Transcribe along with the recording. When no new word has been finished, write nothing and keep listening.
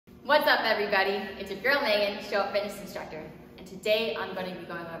What's up, everybody? It's your girl Megan, Show Up Fitness instructor, and today I'm going to be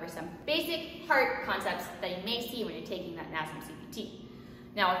going over some basic heart concepts that you may see when you're taking that Nasm CPT.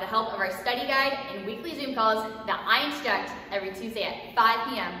 Now, with the help of our study guide and weekly Zoom calls that I instruct every Tuesday at 5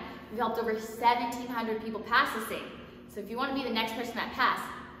 p.m., we've helped over 1,700 people pass this thing. So if you want to be the next person that passed,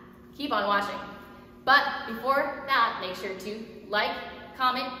 keep on watching. But before that, make sure to like,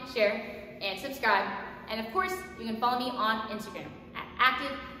 comment, share, and subscribe. And of course, you can follow me on Instagram at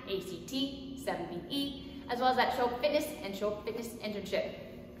ACT7VE, as well as at Show Up Fitness and Show Up Fitness Internship.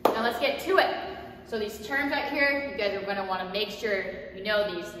 Now let's get to it. So these terms right here, you guys are going to want to make sure you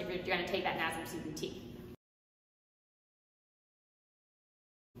know these if you're going to take that Nasm CPT.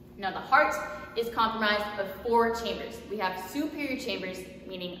 Now the heart is comprised of 4 chambers. We have superior chambers,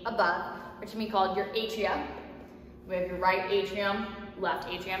 meaning above, which can be called your atria. We have your right atrium, left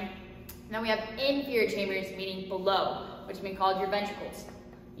atrium. And then we have inferior chambers, meaning below, which can be called your ventricles.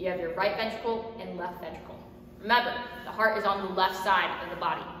 You have your right ventricle and left ventricle. Remember, the heart is on the left side of the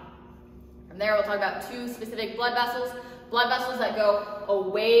body. From there, we'll talk about 2 specific blood vessels that go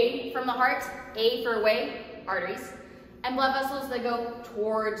away from the heart, A for away, arteries, and blood vessels that go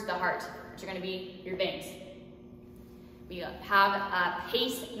towards the heart, which are going to be your veins. We have a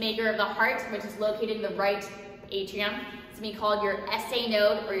pacemaker of the heart, which is located in the right atrium. It's going to be called your SA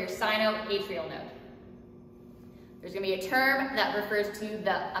node or your sinoatrial node. There's going to be a term that refers to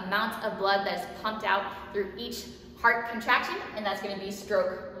the amount of blood that is pumped out through each heart contraction, and that's going to be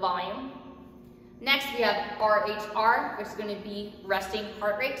stroke volume. Next, we have RHR, which is going to be resting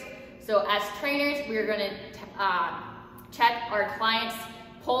heart rate. So as trainers, we're going to check our client's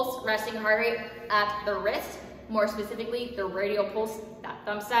pulse resting heart rate at the wrist, more specifically the radial pulse, that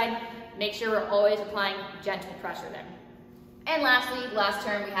thumb side. Make sure we're always applying gentle pressure there. And lastly, last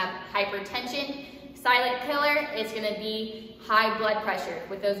term, we have hypertension. Silent killer is going to be high blood pressure,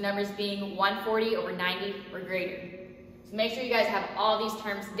 with those numbers being 140 over 90 or greater. So make sure you guys have all these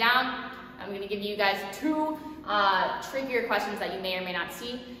terms down. I'm going to give you guys 2 trickier questions that you may or may not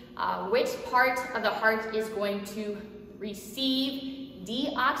see. Which part of the heart is going to receive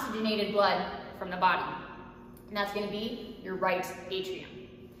deoxygenated blood from the body? And that's going to be your right atrium.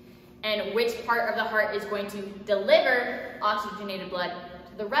 And which part of the heart is going to deliver oxygenated blood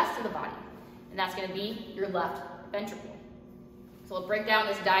to the rest of the body? And that's going to be your left ventricle. So we'll break down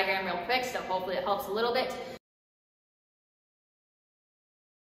this diagram real quick, so hopefully it helps a little bit.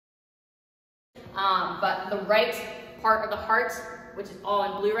 But the right part of the heart, which is all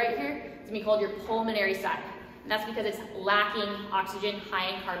in blue right here, is going to be called your pulmonary side. And that's because it's lacking oxygen,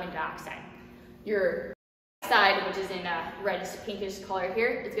 high in carbon dioxide. Your side, which is in a reddish pinkish color here,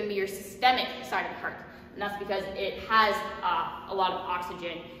 is going to be your systemic side of the heart. And that's because it has a lot of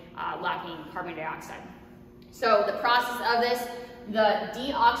oxygen, lacking carbon dioxide. So the process of this, the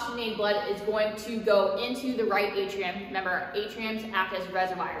deoxygenated blood is going to go into the right atrium. Remember, our atriums act as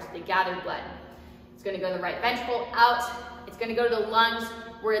reservoirs. They gather blood. It's going to go to the right ventricle, out. It's going to go to the lungs,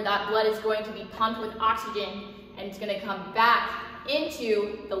 where that blood is going to be pumped with oxygen, and it's going to come back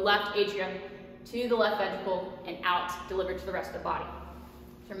into the left atrium, to the left ventricle, and out, delivered to the rest of the body.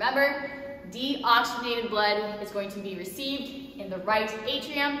 So remember, deoxygenated blood is going to be received in the right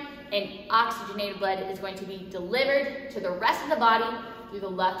atrium, and oxygenated blood is going to be delivered to the rest of the body through the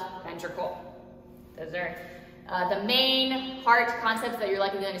left ventricle. Those are the main heart concepts that you're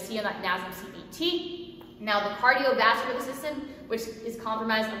likely going to see on that Nasm CPT. Now, the cardiovascular system, which is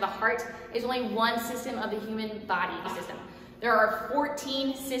comprised of the heart, is only one system of the human body system. There are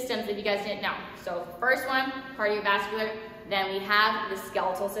 14 systems, if you guys didn't know. So first one, cardiovascular. Then we have the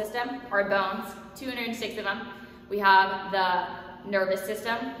skeletal system, our bones, 206 of them. We have the nervous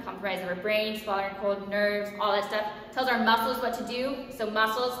system, comprised of our brain, spinal cord, nerves, all that stuff. Tells our muscles what to do. So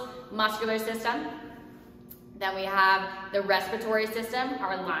muscles, muscular system. Then we have the respiratory system,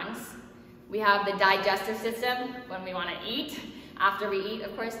 our lungs. We have the digestive system, when we want to eat, after we eat,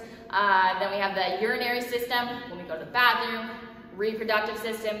 of course. Then we have the urinary system, when we go to the bathroom. Reproductive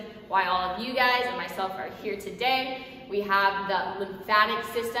system, why all of you guys and myself are here today. We have the lymphatic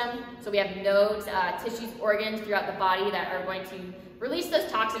system, so we have nodes, tissues, organs throughout the body that are going to release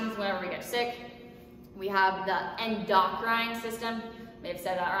those toxins whenever we get sick. We have the endocrine system, may have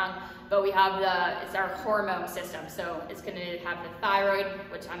said that wrong, but we have it's our hormone system. So it's going to have the thyroid,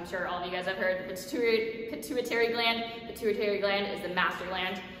 which I'm sure all of you guys have heard, the pituitary gland. The pituitary gland is the master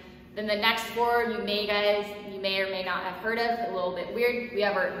gland. Then the next 4 you may or may not have heard of, a little bit weird. We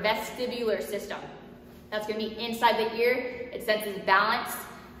have our vestibular system. That's going to be inside the ear. It senses balance.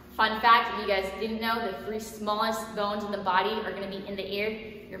 Fun fact, if you guys didn't know, the 3 smallest bones in the body are going to be in the ear.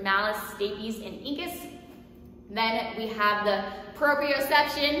 Your malleus, stapes, and incus. Then we have the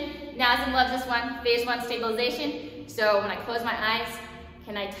proprioception. Nasm loves this one, phase 1 stabilization. So when I close my eyes,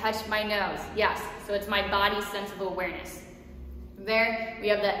 can I touch my nose? Yes, so it's my body's sense of awareness. There, we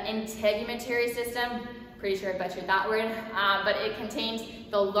have the integumentary system. Pretty sure I butchered that word, but it contains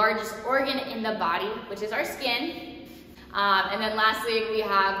the largest organ in the body, which is our skin. And then lastly, we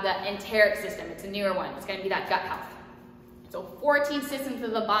have the enteric system. It's a newer one. It's gonna be that gut health. So 14 systems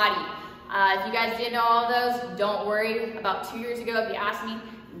of the body. If you guys didn't know all of those, don't worry. About 2 years ago, if you asked me,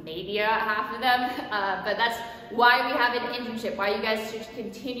 maybe half of them, but that's why we have an internship, why you guys should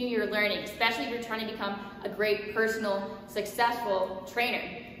continue your learning, especially if you're trying to become a great personal, successful trainer.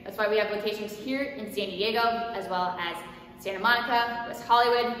 That's why we have locations here in San Diego, as well as Santa Monica, West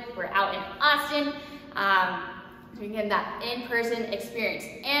Hollywood. We're out in Austin. So you can get that in-person experience.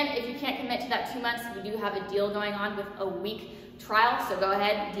 And if you can't commit to that 2 months, we do have a deal going on with a week trial. So go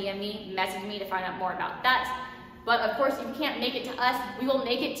ahead, DM me, message me to find out more about that. But of course, if you can't make it to us, we will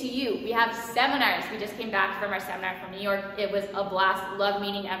make it to you. We have seminars. We just came back from our seminar from New York. It was a blast. Love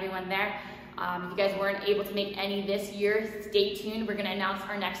meeting everyone there. If you guys weren't able to make any this year, stay tuned. We're going to announce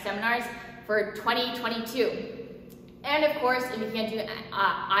our next seminars for 2022. And of course, if you can't do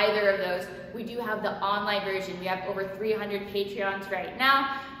either of those, we do have the online version. We have over 300 Patreons right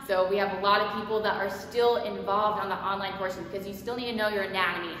now. So we have a lot of people that are still involved on the online portion because you still need to know your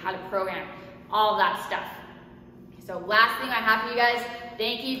anatomy, how to program, all that stuff. So last thing I have for you guys,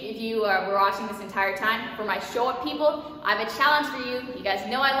 thank you if you were watching this entire time. For my show up people, I have a challenge for you. You guys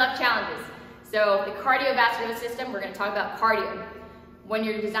know I love challenges. So the cardiovascular system, we're going to talk about cardio. When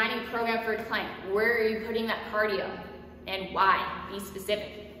you're designing a program for a client, where are you putting that cardio and why? Be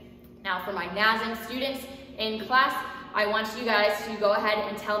specific. Now for my Nasm students in class, I want you guys to go ahead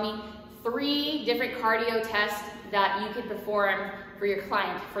and tell me 3 different cardio tests that you could perform for your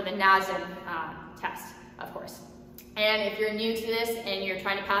client for the Nasm test, of course. And if you're new to this and you're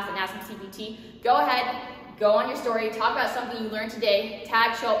trying to pass the Nasm CPT, go ahead, go on your story, talk about something you learned today,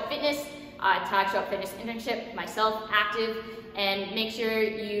 tag Show Up Fitness, tag Show Up Fitness Internship, myself, Active, and make sure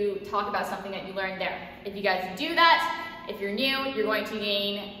you talk about something that you learned there. If you guys do that, if you're new, you're going to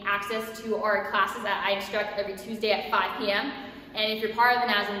gain access to our classes that I instruct every Tuesday at 5 p.m. And if you're part of the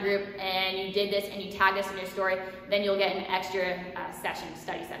Nasm group and you did this and you tagged us in your story, then you'll get an extra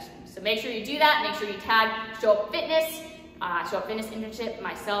study session. So make sure you do that. Make sure you tag Show Up Fitness, Show Up Fitness Internship,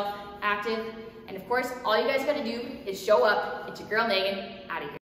 myself, Active. And of course, all you guys gotta do is show up. It's your girl, Megan.